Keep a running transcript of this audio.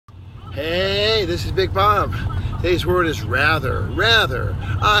Hey, this is Big Bob. Today's word is rather. Rather.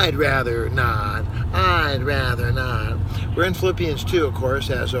 I'd rather not. I'd rather not. We're in Philippians 2, of course,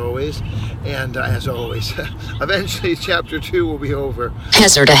 as always. And as always, eventually chapter 2 will be over.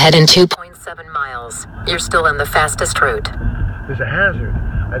 Hazard ahead in 2.7 miles. You're still in the fastest route. There's a hazard.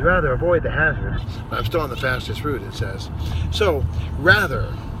 I'd rather avoid the hazard. I'm still on the fastest route, it says. So,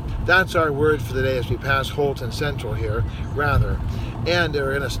 rather. That's our word for the day as we pass Holton Central here. Rather. And we're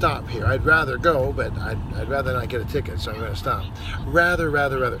going to stop here. I'd rather go, but I'd rather not get a ticket, so I'm going to stop. Rather.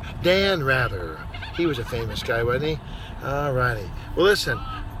 Dan Rather. He was a famous guy, wasn't he? Alrighty. Well, listen.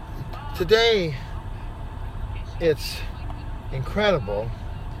 Today, it's incredible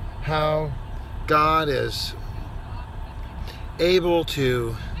how God is able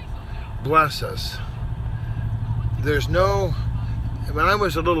to bless us. When I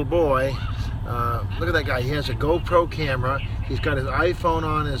was a little boy, look at that guy. He has a GoPro camera. He's got his iPhone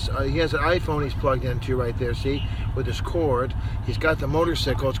on his. He has an iPhone he's plugged into right there. See, with his cord. He's got the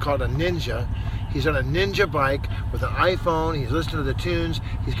motorcycle. It's called a Ninja. He's on a Ninja bike with an iPhone. He's listening to the tunes.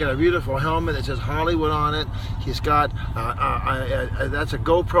 He's got a beautiful helmet that says Hollywood on it. He's got that's a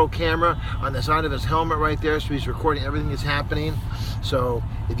GoPro camera on the side of his helmet right there. So he's recording everything that's happening. So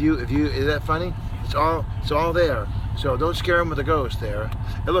if you is that funny? It's all there. So don't scare him with a ghost there.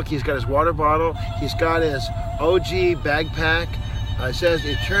 And look, he's got his water bottle. He's got his OG backpack. It says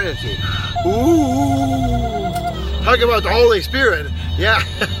eternity. Ooh! Talk about the Holy Spirit. Yeah.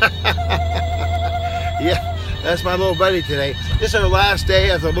 Yeah, that's my little buddy today. This is the last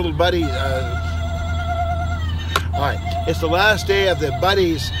day of the little buddy. All right, it's the last day of the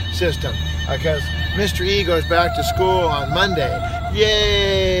buddies system because Mr. E goes back to school on Monday.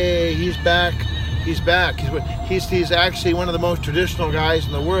 Yay! He's back. He's back. He's actually one of the most traditional guys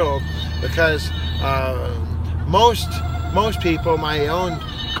in the world because most people, my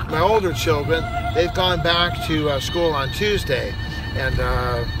older children, they've gone back to school on Tuesday, and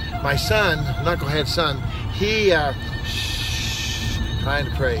my son, knucklehead son, he trying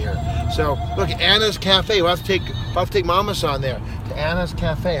to pray here. So look, Anna's Cafe. We'll have to take Mama Son there to Anna's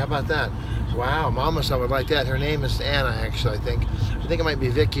Cafe. How about that? Wow, Mama Son would like that. Her name is Anna, actually. I think it might be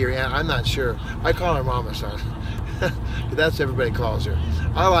Vicky or Anna. I'm not sure. I call her Mama Son. That's what everybody calls her.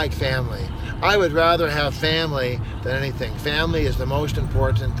 I like family. I would rather have family than anything. Family is the most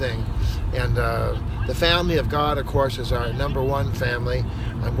important thing. And the family of God, of course, is our number one family.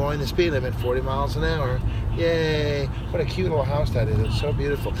 I'm going the speed limit, 40 miles an hour. Yay! What a cute little house that is. It's so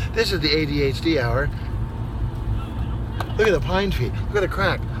beautiful. This is the ADHD hour. Look at the pine tree. Look at the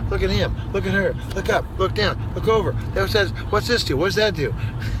crack. Look at him. Look at her. Look up. Look down. Look over. That says, what's this do? What does that do?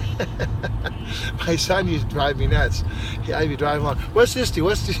 My son used to drive me nuts. I'd be driving along. What's this do?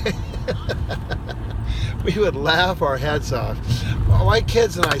 What's this? We would laugh our heads off. My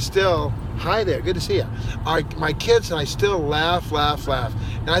kids and I still, hi there, good to see you. My kids and I still laugh.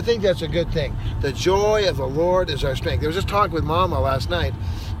 And I think that's a good thing. The joy of the Lord is our strength. There was just talk with Mama last night.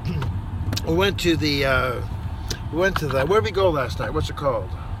 We went to the, where'd we go last night? What's it called?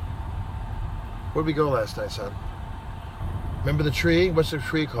 Where'd we go last night, son? Remember the tree? What's the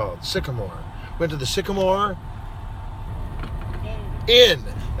tree called? Sycamore. Went to the Sycamore Inn.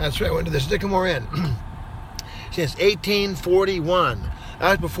 That's right, went to the Sycamore Inn. Since 1841.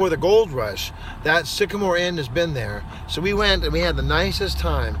 That was before the gold rush. That Sycamore Inn has been there. So we went and we had the nicest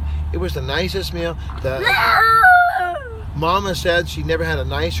time. It was the nicest meal. Mama said she never had a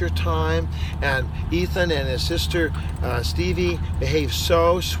nicer time, and Ethan and his sister Stevie behaved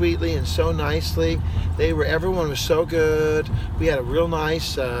so sweetly and so nicely. Everyone was so good. We had a real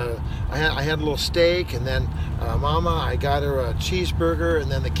nice. I had a little steak, and then Mama, I got her a cheeseburger,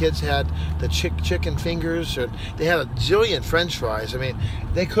 and then the kids had the chicken fingers. And they had a zillion French fries. I mean,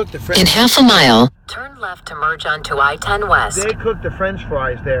 they cooked the French. In half a mile, turn left to merge onto I-10 West. They cooked the French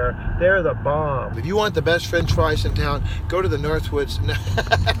fries there. They're the bomb. If you want the best French fries in town, go to the Northwoods,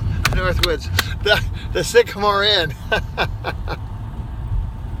 the Sycamore Inn.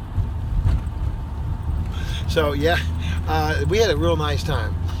 So yeah, we had a real nice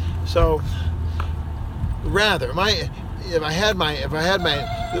time. So rather, my grandmother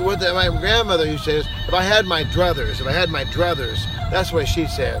used to say is, if I had my druthers, that's what she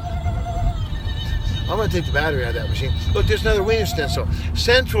said. I'm going to take the battery out of that machine. Look, there's another Wiener Schnitzel.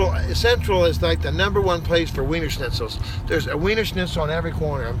 Central is like the number one place for Wiener Schnitzels. There's a Wiener Schnitzel on every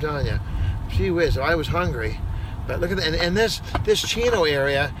corner, I'm telling you. Gee whiz, I was hungry. But look at that. And this Chino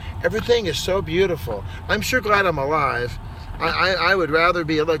area, everything is so beautiful. I'm sure glad I'm alive. I would rather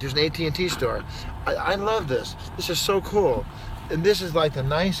be, look, there's an AT&T store. I love this. This is so cool. and this is like the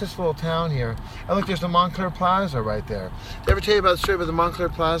nicest little town here. And look, there's the Montclair Plaza right there. Did I ever tell you about the story about the Montclair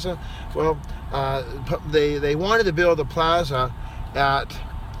Plaza? Well, they wanted to build a plaza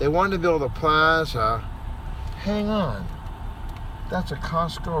Hang on. That's a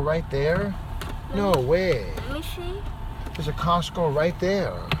Costco right there? No way. Let me see. There's a Costco right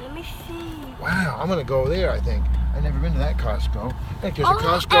there. Let me see. Wow, I'm gonna go there, I think. I've never been to that Costco. Look, there's a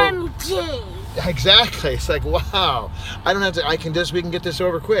Costco. OMG. Exactly. It's like, wow. I don't have to, we can get this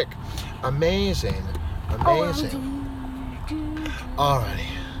over quick. Amazing. Amazing. Alrighty.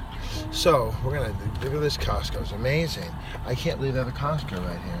 So, we're gonna look at this Costco. It's amazing. I can't believe they have a Costco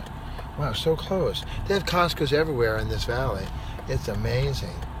right here. Wow, so close. They have Costco's everywhere in this valley. It's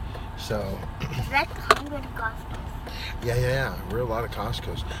amazing. So. It's like 100 Costcos. Yeah. We're a lot of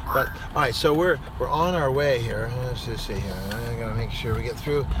Costco's. But all right, so we're on our way here. Let's just see here. I gotta make sure we get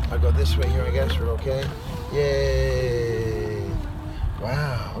through. I'll go this way here. I guess we're okay. Yay!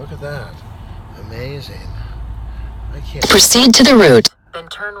 Wow, look at that. Amazing. I can't. Proceed to the route. Then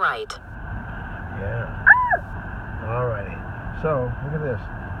turn right. Yeah. Alrighty. So look at this.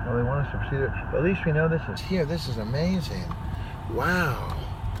 Well, they want us to proceed, but at least we know this is here. This is amazing. Wow.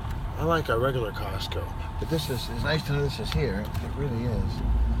 I like our regular Costco, but it's nice to know this is here. It really is.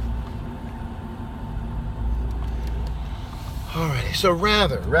 Alrighty, so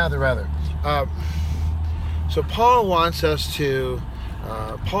rather. So Paul wants us to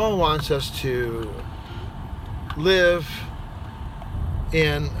live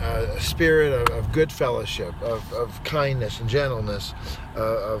in a spirit of good fellowship, of kindness and gentleness,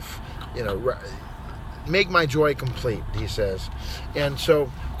 make my joy complete, he says. And so,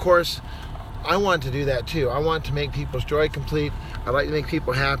 of course, I want to do that too. I want to make people's joy complete. I like to make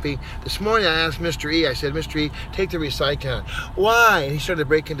people happy. This morning I asked Mr. E, I said, Mr. E, take the recycling out. Why? And he started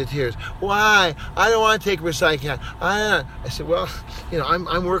breaking into tears. Why? I don't want to take recycling out. I said, well,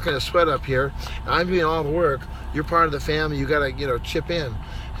 I'm working a sweat up here. I'm doing all the work. You're part of the family. You got to, chip in.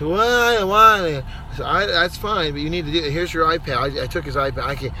 He said, why? I said, that's fine, but you need to do it. Here's your iPad. I took his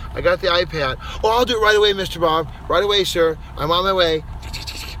iPad. I got the iPad. Oh, I'll do it right away, Mr. Bob. Right away, sir. I'm on my way.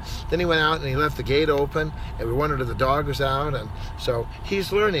 Then he went out and he left the gate open, and we wondered if the dog was out, and so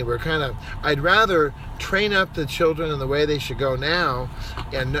he's learning. I'd rather train up the children in the way they should go now,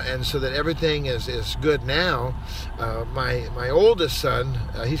 and so that everything is good now. My oldest son,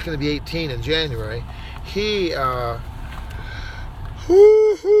 he's going to be 18 in January. He's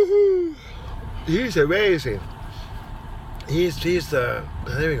amazing.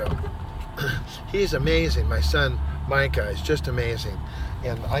 There we go. He's amazing. My son Micah is just amazing.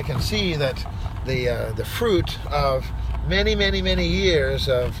 And I can see that the fruit of many years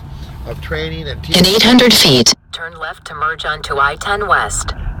of training and teaching. In 800 feet, turn left to merge onto I-10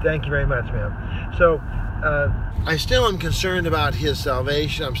 West. Thank you very much, ma'am. So I still am concerned about his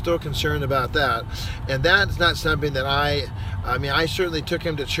salvation. I'm still concerned about that. And that's not something that I certainly took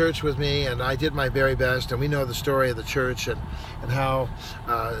him to church with me, and I did my very best. And we know the story of the church and how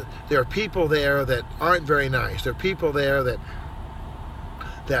there are people there that aren't very nice. There are people there that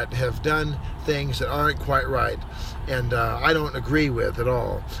have done things that aren't quite right, and I don't agree with at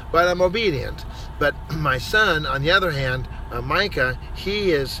all, but I'm obedient. But my son, on the other hand, Micah,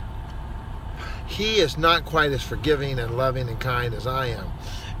 he is not quite as forgiving and loving and kind as I am,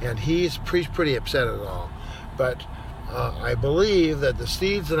 and he's pretty upset at it all. But I believe that the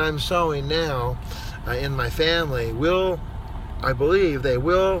seeds that I'm sowing now in my family I believe they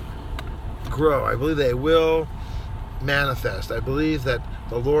will grow. I believe they will manifest. I believe that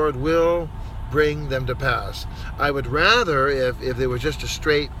the Lord will bring them to pass. I would rather if they were just a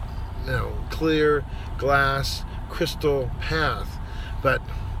straight, clear glass, crystal path, but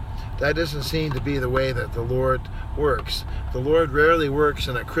that doesn't seem to be the way that the Lord works. The Lord rarely works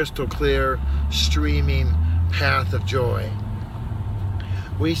in a crystal clear, streaming path of joy.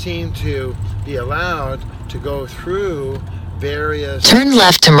 We seem to be allowed to go through various turn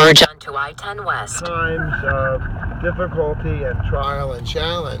left to merge onto I-10 West. Times of difficulty and trial and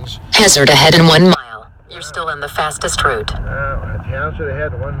challenge. Hazard ahead in 1 mile. You're still in the fastest route. Hazard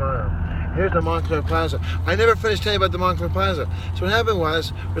ahead in 1 mile. Here's the Montclair Plaza. I never finished telling you about the Montclair Plaza. So what happened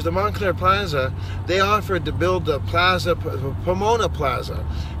was the Montclair Plaza, they offered to build the Pomona Plaza.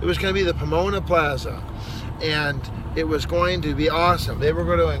 It was going to be the Pomona Plaza. And it was going to be awesome. They were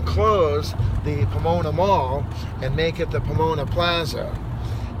going to enclose the Pomona Mall and make it the Pomona Plaza.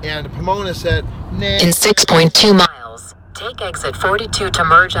 And Pomona said, nah. In 6.2 miles, take exit 42 to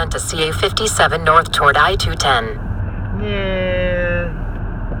merge onto CA 57 north toward I-210. Yeah.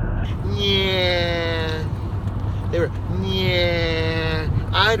 They were, yeah.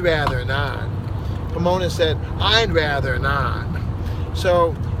 I'd rather not. Pomona said, I'd rather not.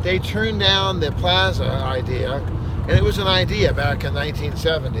 So they turned down the plaza idea, and it was an idea back in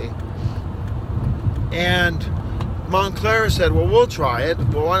 1970. And Montclair said, well, we'll try it.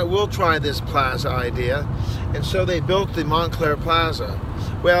 We'll try this plaza idea. And so they built the Montclair Plaza.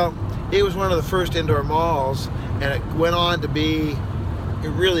 Well, it was one of the first indoor malls, and it went on to be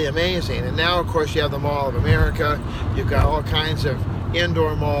really amazing. And now, of course, you have the Mall of America. You've got all kinds of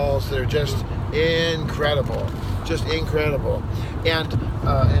indoor malls that are just incredible. Just incredible.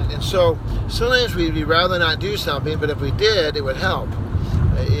 And so sometimes we'd rather not do something, but if we did, it would help.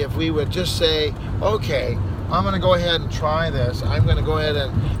 If we would just say, okay, I'm going to go ahead and try this. I'm going to go ahead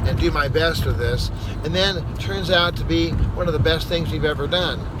and do my best with this. And then it turns out to be one of the best things we've ever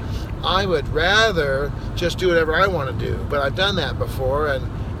done. I would rather just do whatever I want to do, but I've done that before, and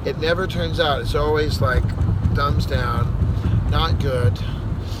it never turns out. It's always like thumbs down, not good.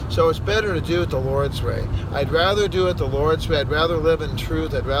 So it's better to do it the Lord's way. I'd rather do it the Lord's way. I'd rather live in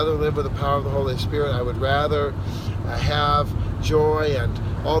truth. I'd rather live with the power of the Holy Spirit. I would rather have joy and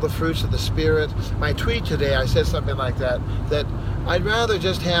all the fruits of the Spirit. My tweet today, I said something like that I'd rather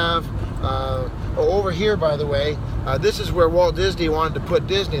just have, over here, by the way, this is where Walt Disney wanted to put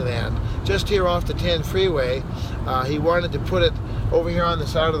Disneyland. Just here off the 10 freeway, he wanted to put it over here on the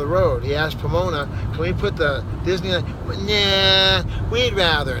side of the road. He asked Pomona, can we put the Disneyland? Nah, we'd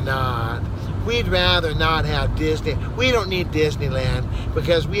rather not. We'd rather not have Disney. We don't need Disneyland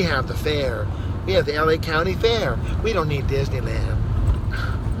because we have the fair. We have the LA County Fair. We don't need Disneyland.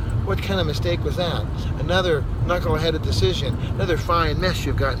 What kind of mistake was that? Another knuckle-headed decision. Another fine mess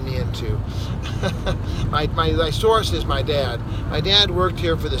you've gotten me into. my source is my dad. My dad worked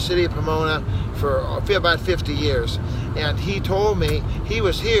here for the city of Pomona for about 50 years. And he told me he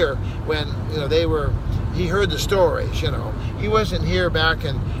was here when he heard the stories, He wasn't here back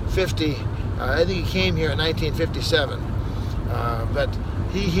in 50, I think he came here in 1957. But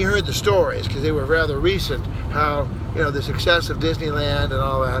he heard the stories because they were rather recent, how the success of Disneyland and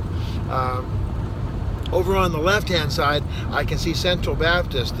all that. Over on the left-hand side, I can see Central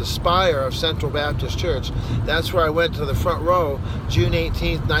Baptist, the spire of Central Baptist Church. That's where I went to the front row, June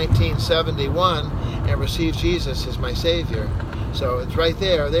 18th, 1971, and received Jesus as my Savior. So it's right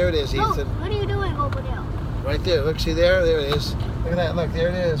there. There it is, Ethan. What are you doing over there? Right there. Look, see there? There it is. Look at that. Look, there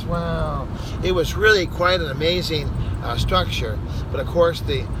it is. Wow. It was really quite an amazing structure. But of course,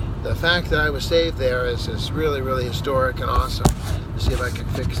 the fact that I was saved there is really, really historic and awesome. Let's see if I can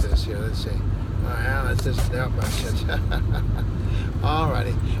fix this here. Let's see. Well, it's just that much.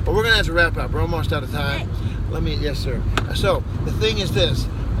 Alrighty. Well, we're going to have to wrap up. We're almost out of time. Yes, sir. So, the thing is this.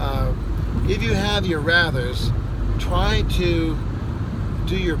 If you have your rathers, try to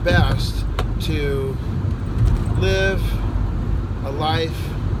do your best to live a life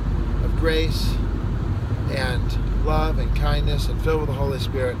of grace and love and kindness and filled with the Holy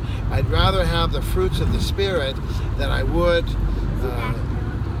Spirit. I'd rather have the fruits of the Spirit than I would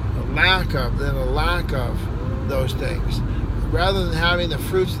a lack of those things. Rather than having the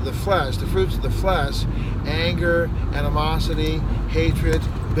fruits of the flesh, anger, animosity, hatred,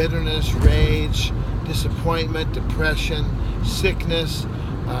 bitterness, rage, disappointment, depression, sickness,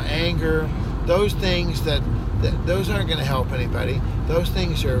 anger, those things those aren't going to help anybody. Those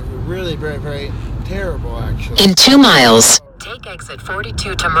things are really very, very terrible, actually. In 2 miles, take exit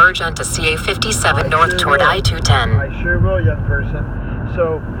 42 to merge onto CA 57 north toward I-210. I sure will, young person.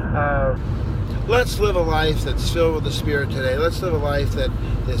 So, let's live a life that's filled with the Spirit today. Let's live a life that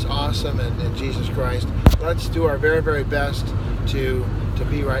is awesome in Jesus Christ. Let's do our very, very best to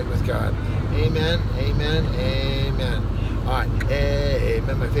be right with God. Amen, amen, amen. All right,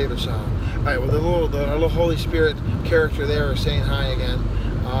 amen, my favorite song. All right, well, our little Holy Spirit character there is saying hi again.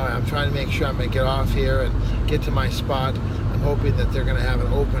 All right, I'm trying to make sure I'm going to get off here and get to my spot. I'm hoping that they're going to have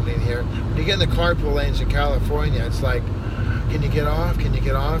an opening here. When you get in the carpool lanes in California, it's like, can you get off? Can you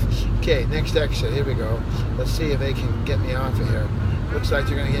get off? Okay, next exit. Here we go. Let's see if they can get me off of here. Looks like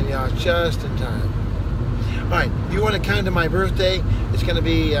they're going to get me off just in time. All right, if you want to come to my birthday, it's going to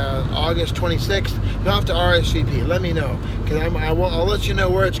be August 26th. You'll have to RSVP. Let me know, because I'll let you know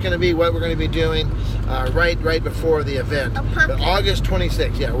where it's going to be, what we're going to be doing right before the event. But August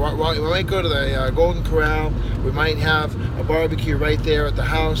 26th, yeah. We might go to the Golden Corral. We might have a barbecue right there at the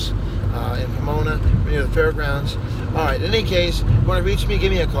house in Pomona, near the fairgrounds. All right, in any case, if you want to reach me, give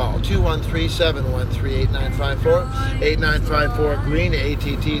me a call, 213-713-8954, 8954 green,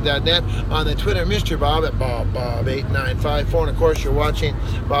 att.net. On the Twitter, Mr. Bob at Bob8954. And of course, you're watching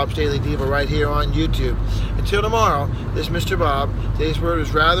Bob's Daily Diva right here on YouTube. Until tomorrow, this is Mr. Bob. Today's word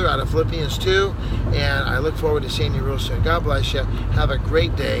is rather out of Philippians 2, and I look forward to seeing you real soon. God bless you. Have a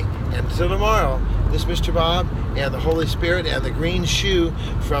great day. And until tomorrow, this Mr. Bob, and the Holy Spirit, and the green shoe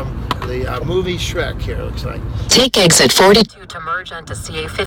from the movie Shrek here, looks like. Take exit 42 to merge onto CA